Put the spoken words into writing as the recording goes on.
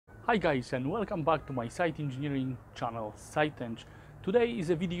Hi guys, and welcome back to my site engineering channel, SITENG. Today is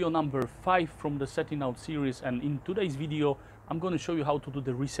a video number 5 from the Setting Out series, and in today's video I'm going to show you how to do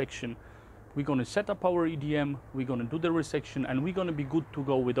the resection. We're going to set up our EDM, we're going to do the resection, and we're going to be good to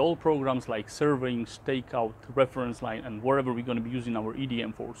go with all programs like surveying, stakeout, reference line, and wherever we're going to be using our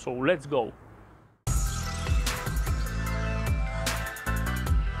EDM for. So let's go.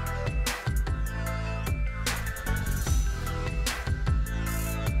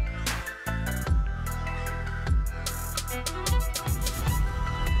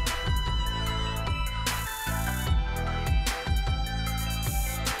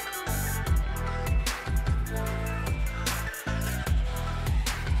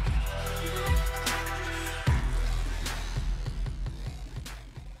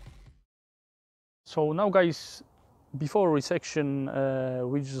 So now guys, before resection,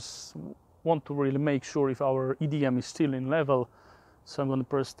 we just want to really make sure if our EDM is still in level. So I'm going to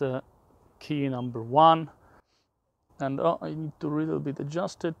press the key number 1, and I need to a little bit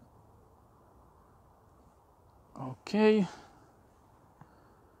adjust it. Okay.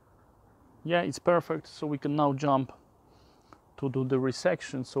 Yeah, it's perfect. So we can now jump to do the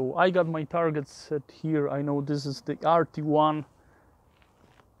resection. So I got my targets set here. I know this is the RT1.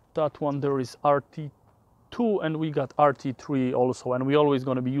 That one there is RT2, and we got RT3 also, and we're always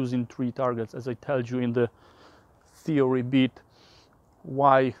going to be using 3 targets, as I told you in the theory bit.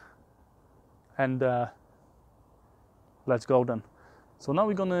 Why? And let's go then. So now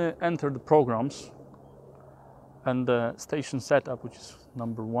we're going to enter the programs and the station setup, which is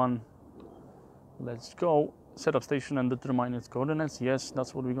number 1. Let's go. Set up station and determine its coordinates. Yes,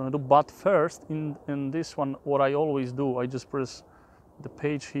 that's what we're going to do. But first, in this one, what I always do, I just press the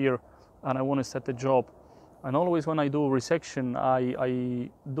page here and I want to set a job. And always when I do resection, I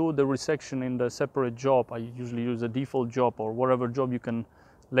do the resection in the separate job. I usually use a default job or whatever job you can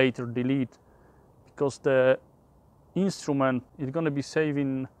later delete, because the instrument is going to be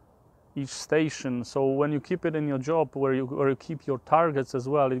saving each station. So when you keep it in your job where you keep your targets as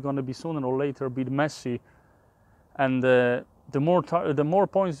well, it's going to be sooner or later a bit messy. And the more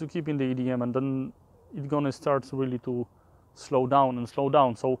points you keep in the EDM, and then it's going to start really to slow down.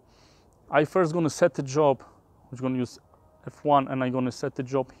 So I first going to set the job, which is going to use F1, and I'm going to set the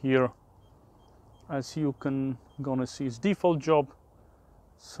job here. As you can gonna see, it's default job.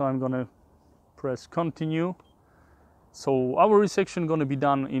 So I'm going to press continue. So our resection going to be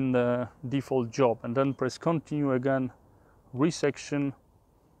done in the default job, and then press continue again, resection,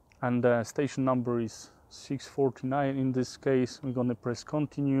 and the station number is 649 in this case. We're going to press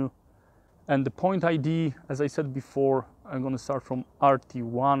continue. And the point ID, as I said before, I'm going to start from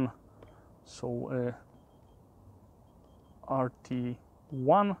RT1. So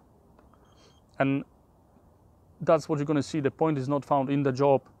RT1. And that's what you're going to see. The point is not found in the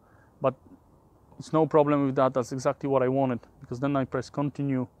job, but it's no problem with that. That's exactly what I wanted, because then I press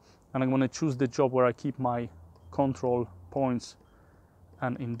continue and I'm going to choose the job where I keep my control points.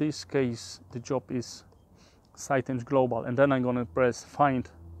 And in this case, the job is SITENG Global. And then I'm going to press find.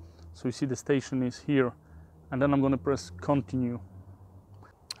 So you see the station is here, and then I'm going to press continue.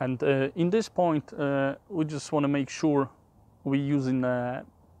 And in this point, we just want to make sure we're using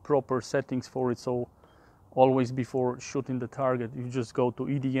proper settings for it. So always before shooting the target, you just go to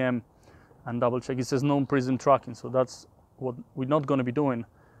EDM and double check. It says no prism tracking, so that's what we're not going to be doing,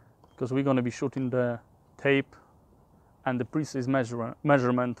 because we're going to be shooting the tape and the precise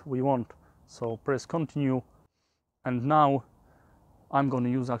measurement we want. So press continue, and now I'm going to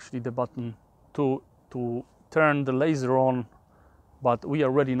use actually the button to turn the laser on, but we are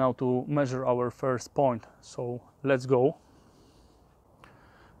ready now to measure our first point. So let's go.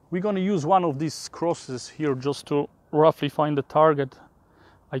 We're going to use one of these crosses here just to roughly find the target.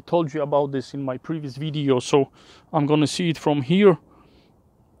 I told you about this in my previous video, so I'm going to see it from here.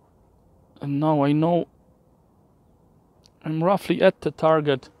 And now I know I'm roughly at the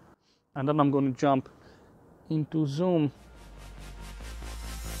target, and then I'm going to jump into zoom.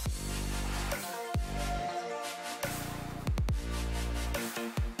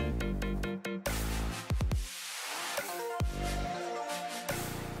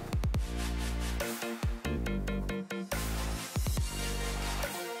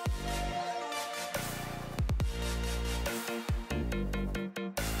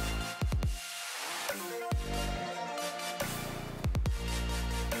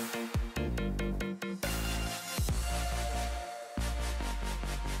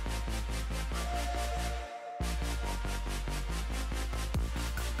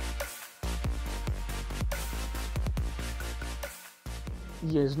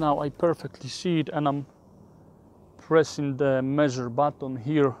 Yes, now I perfectly see it, and I'm pressing the measure button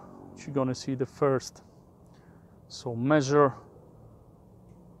here which you're gonna see the first. So measure,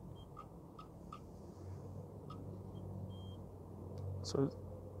 so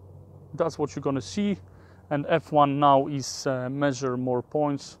that's what you're gonna see. And F1 now is measure more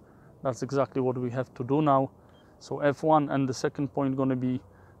points. That's exactly what we have to do now. So F1, and the second point gonna be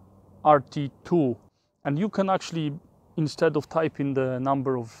RT2. And you can actually, instead of typing the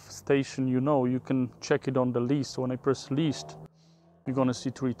number of station, you can check it on the list. So when I press list, you're gonna see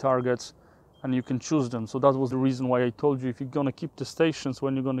 3 targets and you can choose them. So that was the reason why I told you, if you're gonna keep the stations,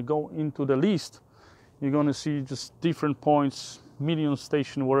 when you're gonna go into the list, you're gonna see just different points, million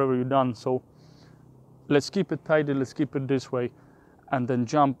station, wherever you're done. So let's keep it tidy, let's keep it this way, and then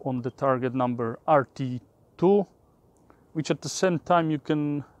jump on the target number RT2, which at the same time you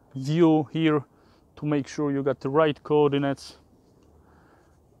can view here to make sure you got the right coordinates,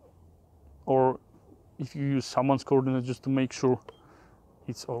 or if you use someone's coordinates just to make sure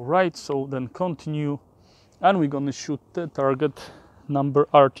it's all right. So then continue, and we're gonna shoot the target number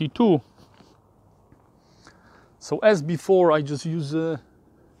RT2. So as before, I just use a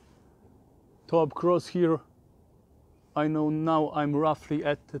top cross here. I know now I'm roughly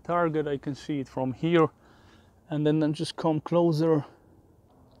at the target, I can see it from here, and then I just come closer.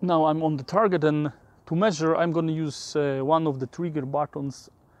 Now I'm on the target, and to measure I'm going to use one of the trigger buttons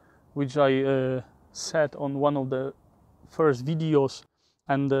which I set on one of the first videos,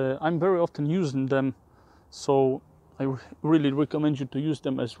 and I'm very often using them, so I really recommend you to use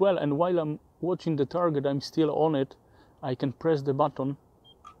them as well. And while I'm watching the target, I'm still on it, I can press the button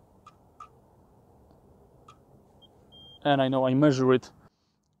and I know I measure it.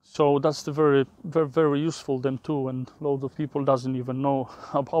 So that's the very useful them too, and loads of people doesn't even know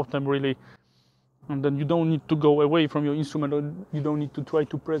about them really. And then you don't need to go away from your instrument, or you don't need to try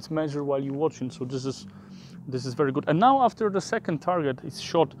to press measure while you're watching. So this is very good. And now after the second target is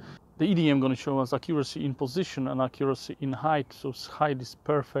shot, the EDM going to show us accuracy in position and accuracy in height. So height is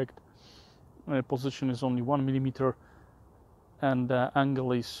perfect, position is only 1 millimeter, and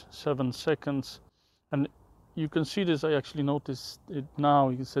angle is 7 seconds. And you can see this, I actually noticed it now,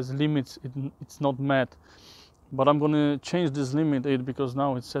 it says limits, it's not met. But I'm gonna change this limit because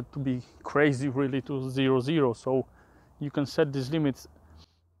now it's set to be crazy really to 0, 0. So you can set this limit,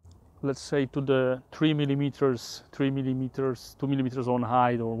 let's say to the 3 millimeters, 2 millimeters on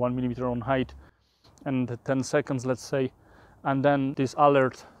height, or 1 millimeter on height, and 10 seconds, let's say. And then this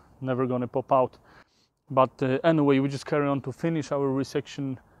alert never gonna pop out. But anyway, we just carry on to finish our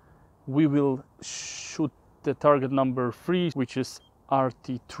resection. We will shoot the target number 3, which is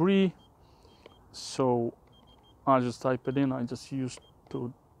RT3. So I just type it in, I just used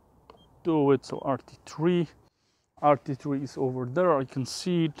to do it. So RT3 is over there, I can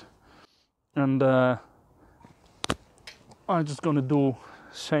see it. And I'm just gonna do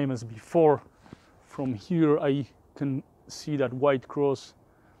same as before. From here I can see that white cross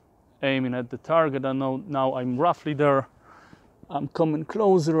aiming at the target. I know now I'm roughly there. I'm coming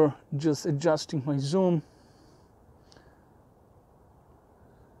closer, just adjusting my zoom.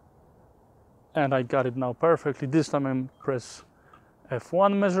 And I got it now perfectly. This time I press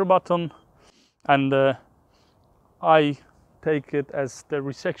F1 measure button, and I take it as the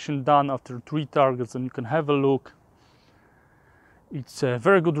resection done after 3 targets, and you can have a look. It's a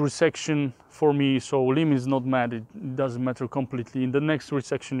very good resection for me, so limit is not mad, it doesn't matter completely. In the next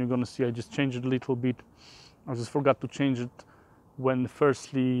resection you're gonna see I just changed it a little bit. I just forgot to change it when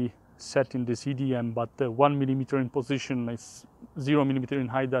firstly setting this EDM, but 1 millimeter in position is 0 millimeter in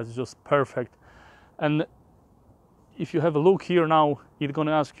height, that's just perfect. And if you have a look here now, it's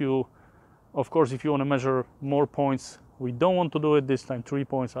gonna ask you, of course, if you want to measure more points. We don't want to do it this time. 3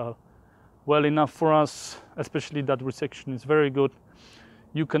 points are well enough for us, especially that resection is very good.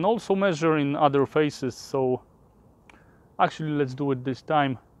 You can also measure in other phases, so actually let's do it this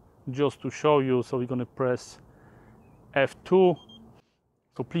time just to show you. So we're gonna press F2.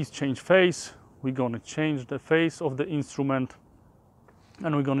 So please change phase. We're gonna change the phase of the instrument,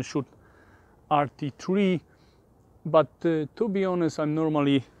 and we're gonna shoot RT3. But to be honest, I'm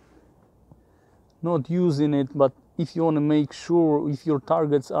normally not using it, but if you want to make sure if your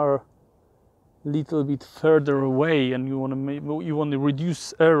targets are a little bit further away and you want to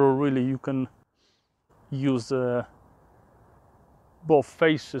reduce error, really, you can use both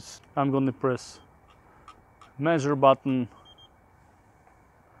phases. I'm going to press measure button,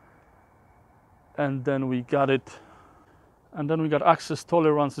 and then we got it, and then we got access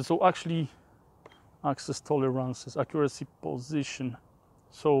tolerances. So actually access tolerances, accuracy, position.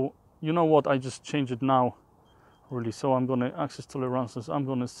 So you know what, I just changed it now really. So I'm gonna access tolerances, I'm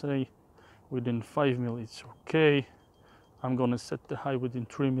gonna say within 5 mil it's okay. I'm gonna set the height within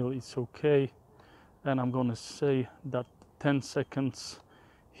 3 mil, it's okay. And I'm gonna say that 10 seconds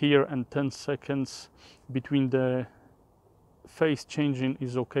here and 10 seconds between the phase changing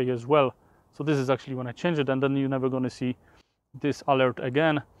is okay as well. So this is actually when I change it, and then you're never gonna see this alert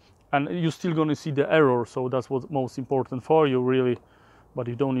again, and you're still gonna see the error. So that's what's most important for you really, but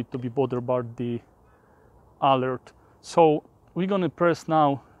you don't need to be bothered about the alert. So we're gonna press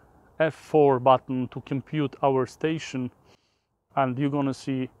now F4 button to compute our station, and you're gonna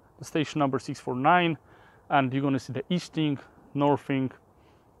see the station number 649, and you're gonna see the easting, northing,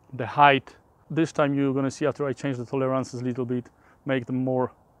 the height. This time you're gonna see, after I change the tolerances a little bit, make them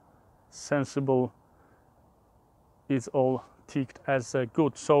more sensible, it's all ticked as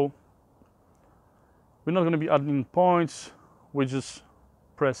good. So we're not gonna be adding points, we just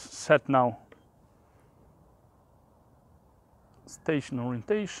press set now. Station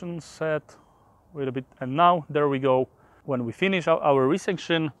orientation set, wait a bit, and now there we go. When we finish our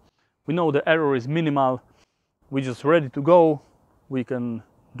resection, we know the error is minimal, we're just ready to go. We can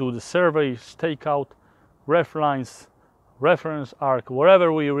do the survey, stakeout, ref lines, reference arc,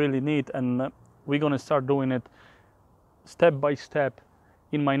 whatever we really need, and we're gonna start doing it step by step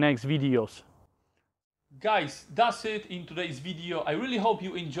in my next videos. Guys, that's it in today's video. I really hope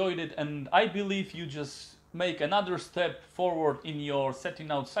you enjoyed it, and I believe you just make another step forward in your setting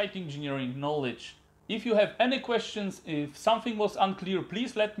out site engineering knowledge. If you have any questions, if something was unclear,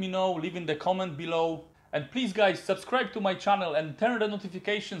 please let me know, leave in the comment below. And please guys, subscribe to my channel and turn the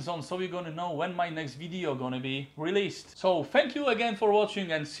notifications on so you're gonna know when my next video gonna be released. So thank you again for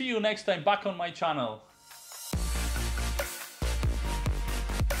watching, and see you next time back on my channel.